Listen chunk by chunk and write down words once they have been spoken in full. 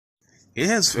it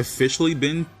has officially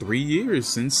been 3 years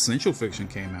since Central Fiction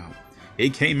came out.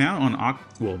 It came out on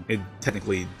well, it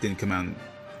technically didn't come out.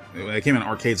 It came out in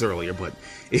arcades earlier, but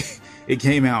it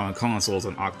came out on consoles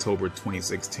in October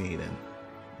 2016. And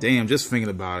damn, just thinking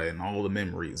about it and all the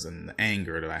memories and the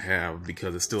anger that I have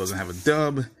because it still doesn't have a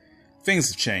dub. Things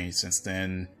have changed since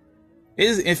then.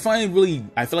 It finally really,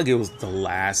 I feel like it was the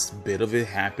last bit of it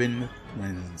happened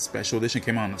when Special Edition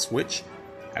came out on the Switch.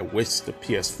 I wish the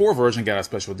PS4 version got a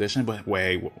Special Edition, but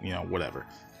whatever.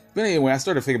 But anyway, I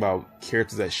started thinking about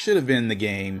characters that should have been in the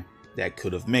game that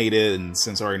could have made it, and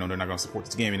since I already know they're not going to support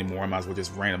this game anymore, I might as well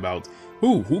just rant about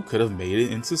who could have made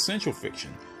it into Central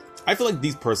Fiction. I feel like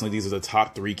these are the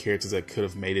top 3 characters that could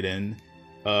have made it in.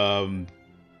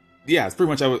 Yeah, it's pretty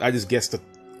much, I just guessed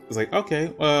it's like, okay,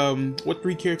 what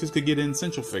 3 characters could get in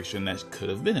Central Fiction that could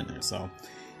have been in there? So,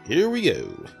 here we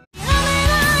go.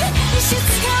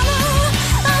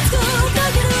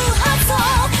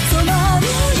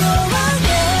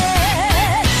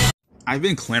 I've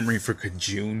been clamoring for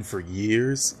Kajun for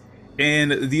years,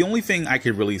 and the only thing I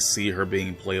could really see her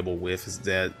being playable with is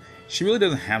that she really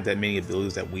doesn't have that many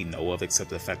abilities that we know of, except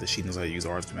the fact that she knows how to use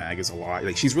Ars Magus a lot.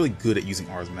 Like, she's really good at using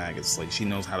Ars Magus. Like, she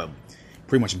knows how to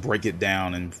pretty much break it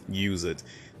down and use it.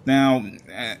 Now,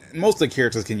 most of the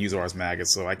characters can use Ars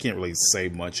Magus, so I can't really say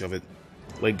much of it.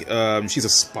 Like, she's a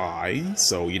spy,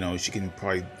 so, you know, she can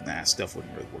probably... stuff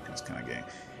wouldn't really work in this kind of game.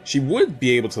 She would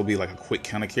be able to be, like, a quick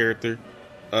kind of character.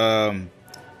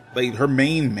 Like, her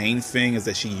main thing is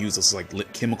that she uses,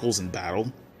 like, chemicals in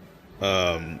battle.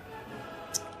 I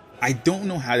don't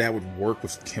know how that would work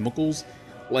with chemicals.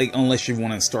 Like, unless you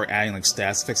want to start adding, like,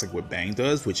 stats effects like what Bang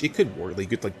does, which it could work. Like,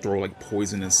 you could, like, throw, like,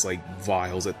 poisonous, like,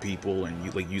 vials at people and,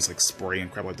 you like, use, like, spray and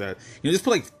crap like that. You know, just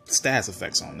put, like, stats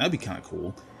effects on. That'd be kind of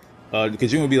cool.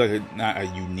 Because you would be, like, not a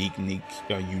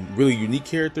really unique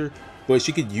character, but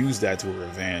she could use that to her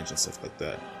advantage and stuff like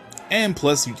that. And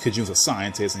plus, you could use a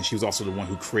scientist, and she was also the one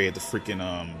who created the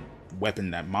freaking,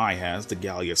 weapon that Mai has, the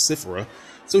Gallia Cyphera.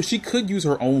 So she could use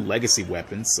her own legacy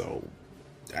weapon, so...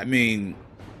 I mean,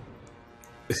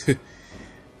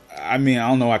 I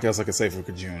don't know what else I could say for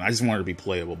Kajun. I just want her to be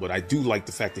playable, but I do like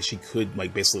the fact that she could,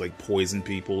 like, basically, like, poison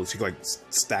people. She could, like,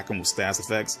 stack them with stats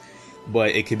effects,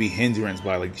 but it could be hindrance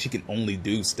by, like, she can only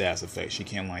do stats effects. She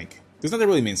can't, like... There's nothing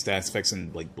really mean stats effects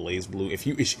in, like, BlazBlue.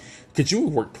 Kajun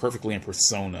would work perfectly in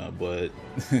Persona, but...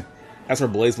 As for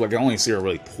BlazBlue, I can only see her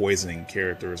really poisoning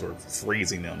characters or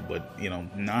freezing them, but, you know,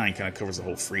 9 kind of covers the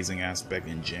whole freezing aspect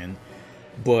in Gen.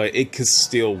 But it could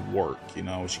still work, you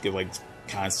know? She could, like,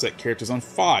 kind of set characters on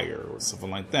fire or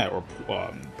something like that, or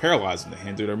paralyze them to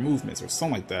hinder their movements or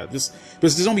something like that. Just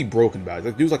don't be broken about it.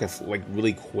 Like, do like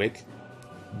really quick,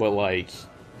 but like,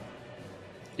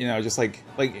 you know, just like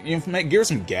you know, give her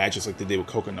some gadgets like they did with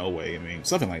Kokonoe. I mean,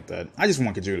 something like that. I just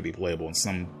want Kajun to be playable in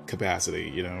some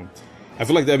capacity, you know. I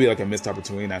feel like that'd be like a missed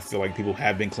opportunity, and I feel like people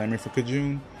have been clamoring for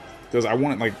Kajun. Because I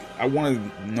want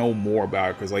to know more about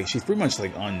her, because like she's pretty much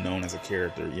like unknown as a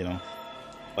character, you know.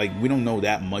 Like, we don't know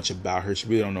that much about her.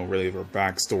 We don't know really of her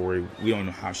backstory. We don't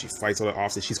know how she fights all that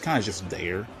often. She's kind of just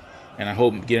there, and I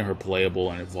hope getting her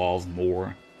playable and evolve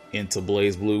more into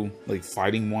BlazBlue, like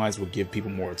fighting wise, will give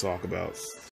people more to talk about.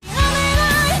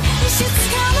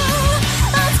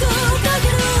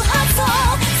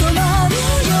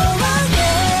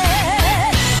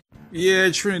 Yeah,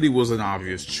 Trinity was an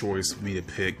obvious choice for me to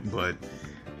pick, but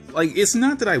like, it's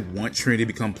not that I want Trinity to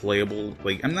become playable.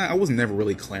 Like, I was never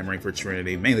really clamoring for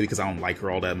Trinity, mainly because I don't like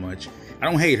her all that much. I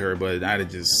don't hate her, but I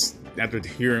just, after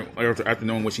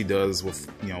knowing what she does with,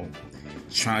 you know,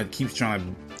 keeps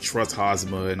trying to trust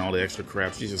Hazma and all the extra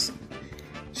crap, she's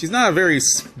not a very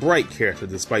bright character,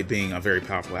 despite being a very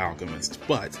powerful alchemist.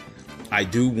 But I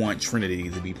do want Trinity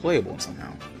to be playable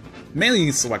somehow.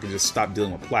 Mainly so I can just stop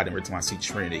dealing with Platinum every time I see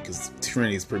Trinity, because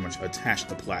Trinity is pretty much attached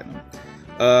to Platinum.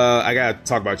 I gotta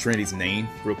talk about Trinity's name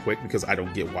real quick, because I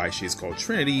don't get why she's called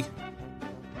Trinity.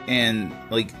 And,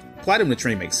 like, Platinum and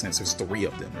Trinity makes sense. There's 3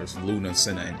 of them. There's Luna,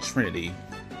 Senna, and Trinity.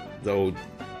 Though,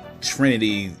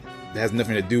 Trinity has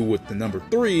nothing to do with the number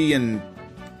 3, and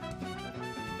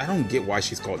I don't get why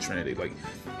she's called Trinity. Like,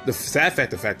 the fact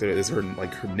that is her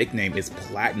nickname is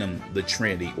Platinum the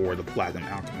Trinity, or the Platinum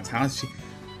Alchemist. How is she...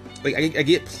 Like, I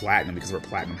get Platinum because of her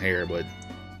platinum hair, but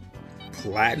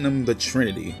Platinum the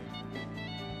Trinity...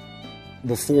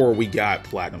 Before we got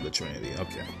Platinum the Trinity.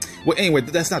 Okay. Well, anyway,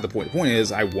 that's not the point. The point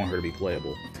is, I want her to be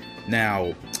playable.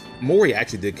 Now, Mori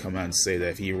actually did come out and say that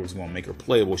if he was going to make her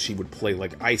playable, she would play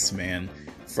like Iceman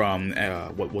from,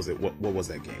 what was it? What was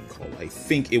that game called? I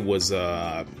think it was,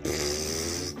 crap,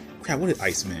 where did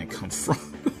Iceman come from?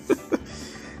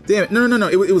 Damn it. No.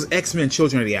 It was X-Men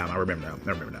Children of the Atom. I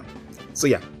remember now. So,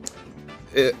 yeah.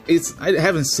 I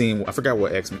haven't seen. I forgot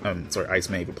what Iceman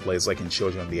could play. It's like in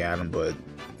Children of the Atom, but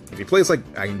if he plays like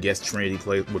I can guess Trinity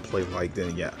would play like,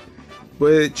 then yeah.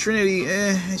 But Trinity,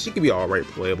 she could be alright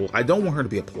playable. I don't want her to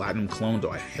be a platinum clone,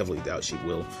 though I heavily doubt she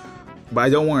will. But I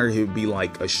don't want her to be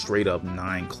like a straight up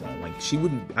 9 clone. Like she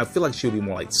wouldn't. I feel like she would be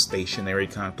more like stationary,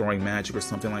 kind of throwing magic or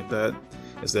something like that,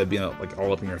 instead of being like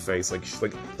all up in your face, like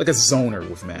a zoner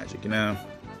with magic, you know,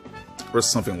 or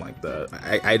something like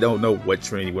that. I don't know what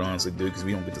Trinity would honestly do because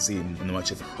we don't get to see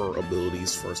much of her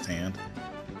abilities firsthand.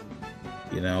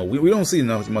 You know, we don't see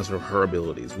much of her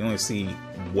abilities. We only see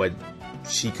what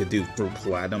she could do through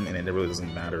platinum, and it really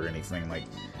doesn't matter or anything. Like,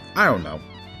 I don't know.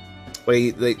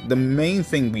 Like the main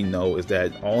thing we know is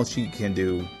that all she can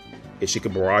do is she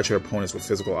can barrage her opponents with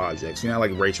physical objects. You know,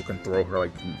 like Rachel can throw her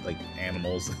like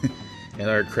animals and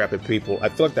other crap at people. I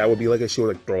feel like that would be like she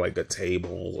would like throw like a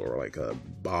table or like a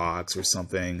box or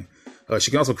something. She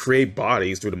can also create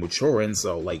bodies through the Muchorin,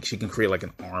 so like she can create like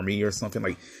an army or something.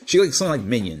 Like she like something like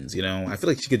minions. You know, I feel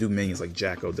like she could do minions like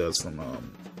Jacko does from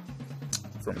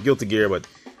Guilty Gear. But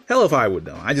hell if I would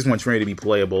know. I just want Trinity to be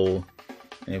playable.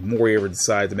 And if Mori ever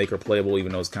decides to make her playable,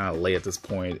 even though it's kind of late at this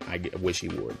point, I wish he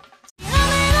would.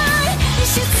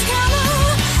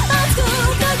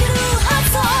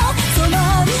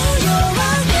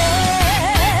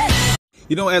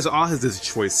 You know, as odd as this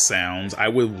choice sounds, I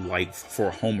would like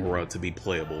for Homura to be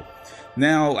playable.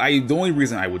 Now, the only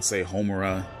reason I would say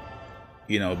Homura,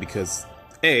 you know, because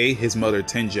A, his mother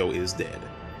Tenjo is dead.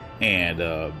 And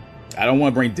I don't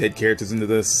want to bring dead characters into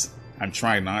this. I'm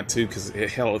trying not to, because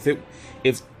hell,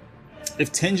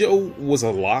 if Tenjo was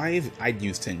alive, I'd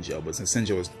use Tenjo, but since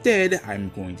Tenjo is dead, I'm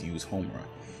going to use Homura.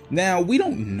 Now, we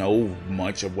don't know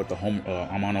much of what the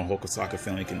Amano Hokusaka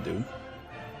family can do.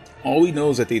 All we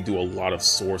know is that they do a lot of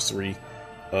sorcery.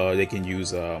 They can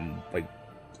use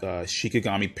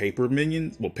Shikigami paper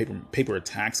minions, well, paper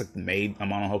attacks like Maid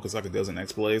Amano Hokusaka does in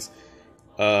X-Blaze.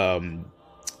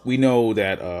 We know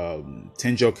that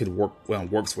Tenjo could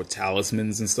works with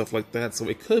talismans and stuff like that, so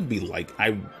it could be like,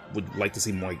 I would like to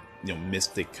see more like, you know,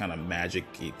 mystic kind of magic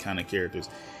kind of characters.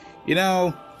 You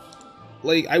know,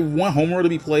 like I want Homura to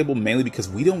be playable mainly because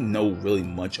we don't know really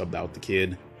much about the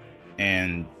kid,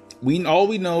 and all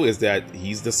we know is that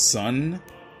he's the son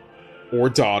or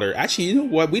daughter. Actually, you know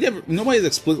what? Nobody's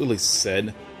explicitly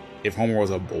said if Homura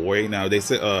was a boy. Now they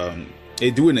said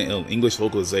they do it in the English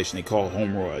localization. They call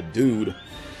Homura a dude.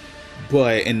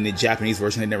 But in the Japanese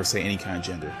version, they never say any kind of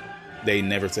gender. They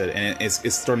never said it. And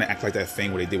it's starting to act like that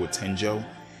thing where they did with Tenjo.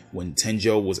 When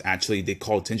Tenjo was actually, they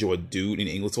called Tenjo a dude in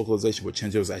the English localization, but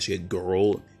Tenjo was actually a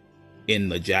girl in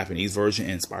the Japanese version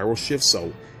in Spiral Shift.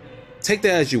 So take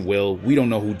that as you will. We don't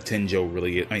know who Tenjo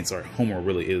really is. Homura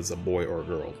really is, a boy or a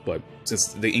girl. But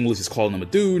since the English is calling him a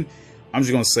dude, I'm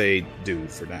just going to say dude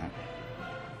for now.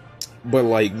 But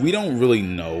like, we don't really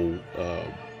know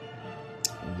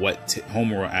what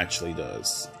Homura actually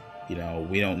does. You know,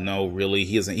 we don't know really.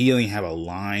 He only have a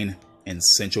line in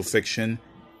Central Fiction,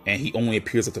 and he only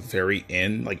appears at the very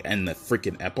end, like in the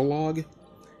freaking epilogue.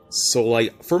 So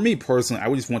like, for me personally, I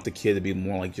would just want the kid to be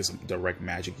more like just a direct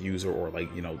magic user, or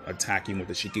like, you know, attacking with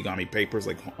the Shikigami papers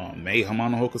like Mei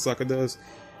Hamano Hokusaka does.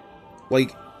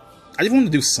 Like, I just wanted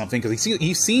to do something because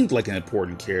he seemed like an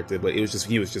important character, but he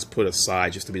was just put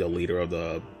aside just to be the leader of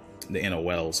the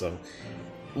NOL. So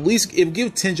at least give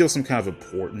Tenjo some kind of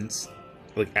importance,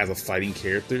 like as a fighting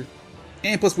character,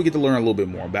 and plus we get to learn a little bit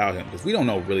more about him because we don't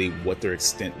know really what their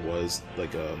extent was,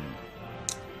 like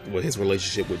what his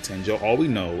relationship with Tenjo. All we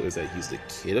know is that he's the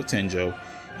kid of Tenjo.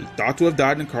 He thought to have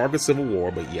died in the Kagura Civil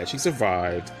War, but yet she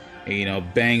survived. And you know,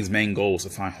 Bang's main goal was to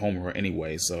find Homura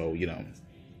anyway, so you know,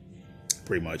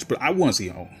 pretty much. But I want to see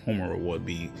how Homura would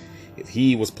be if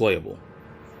he was playable.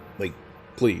 Like,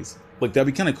 please. Like, that'd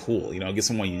be kind of cool, you know, get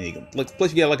someone unique. Like,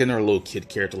 plus you got like another little kid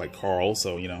character like Carl,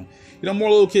 so you know, more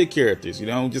little kid characters, you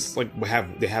know, just like they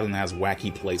have them as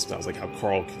wacky play styles, like how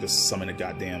Carl could just summon a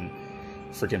goddamn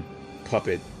freaking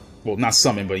puppet. Well, not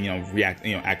summon, but you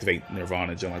know, activate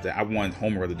Nirvana, something like that. I want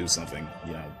Homura to do something,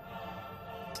 you know,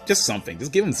 just something,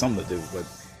 just give him something to do. But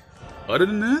other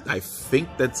than that, I think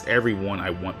that's everyone I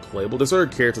want playable. There's other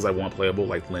characters I want playable,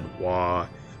 like Lenoir,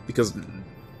 because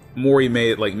Mori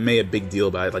made a big deal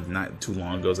about it like not too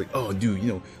long ago. It's like, oh dude, you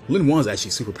know, Lenoir is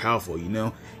actually super powerful, you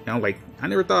know? And I'm like, I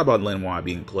never thought about Lenoir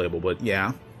being playable, but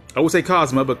yeah. I would say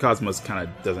Cosma, but Cosma kind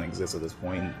of doesn't exist at this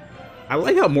point. And I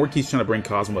like how Mori keeps trying to bring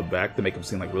Cosma back to make him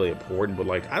seem like really important, but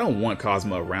like, I don't want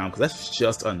Cosma around because that's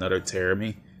just another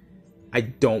Terami. I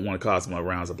don't want Cosma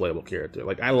around as a playable character.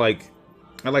 Like, I like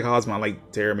Cosma, I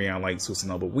like Terami, I like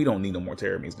Susanoo, but we don't need no more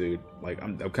Teramis, dude. Like,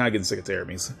 I'm kind of getting sick of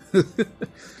Teramis.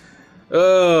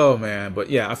 Oh man, but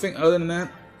yeah, I think other than that,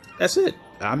 that's it.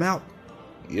 I'm out.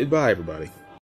 Goodbye, everybody.